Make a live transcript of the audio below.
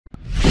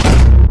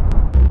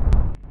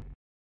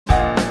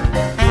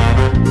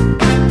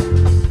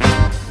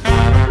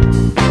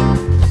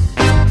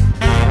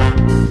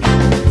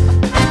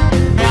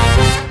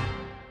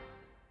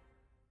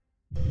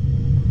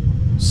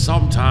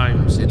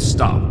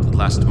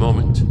last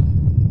moment,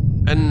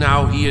 and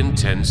now he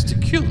intends to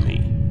kill me.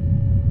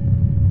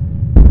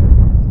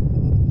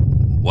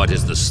 What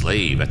is the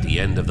slave at the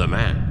end of the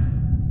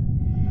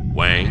man?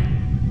 Wang?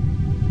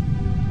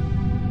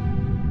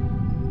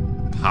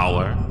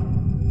 Power?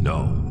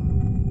 No.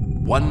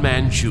 One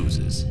man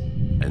chooses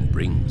and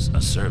brings a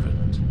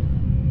servant.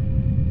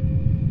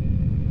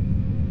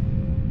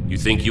 You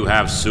think you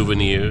have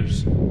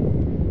souvenirs?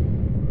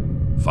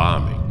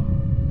 Farming.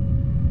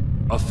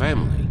 A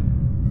family.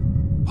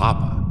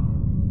 Papa.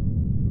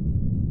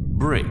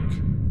 Break.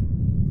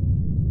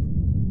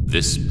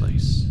 This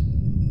place.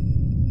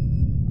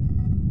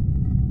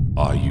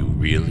 Are you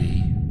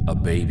really a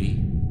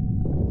baby?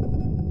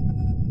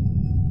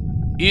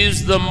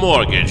 Is the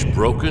mortgage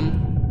broken?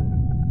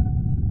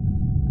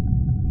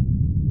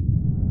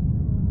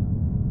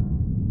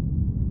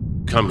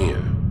 Come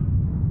here.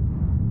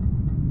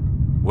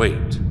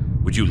 Wait,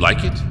 would you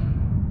like it?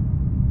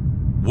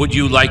 Would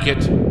you like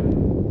it?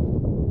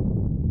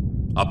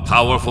 A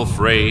powerful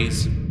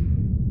phrase?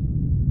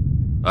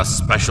 A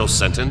special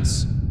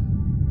sentence?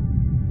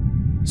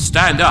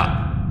 Stand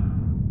up.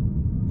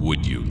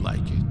 Would you like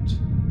it?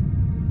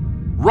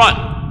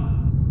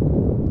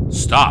 Run!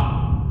 Stop.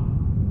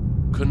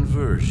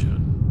 Conversion.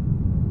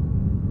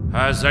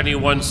 Has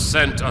anyone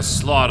sent a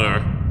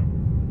slaughter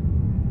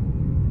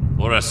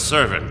or a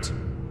servant?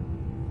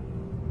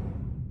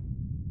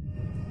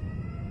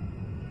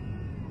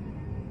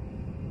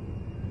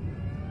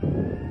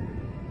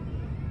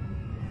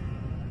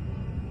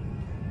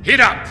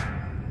 Heat up!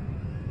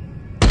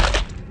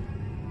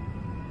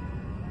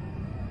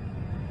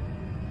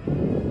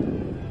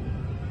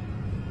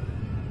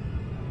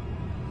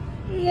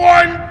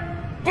 One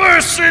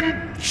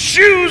person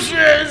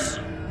chooses!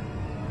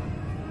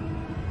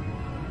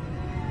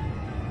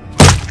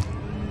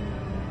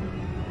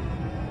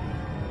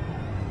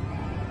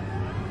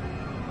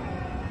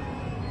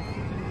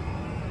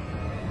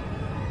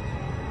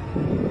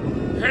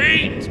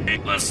 Hate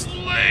a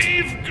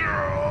slave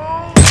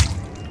girl!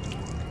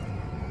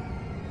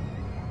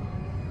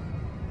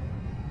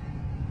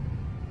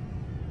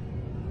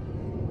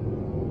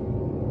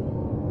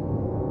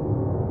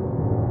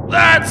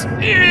 That's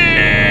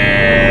it!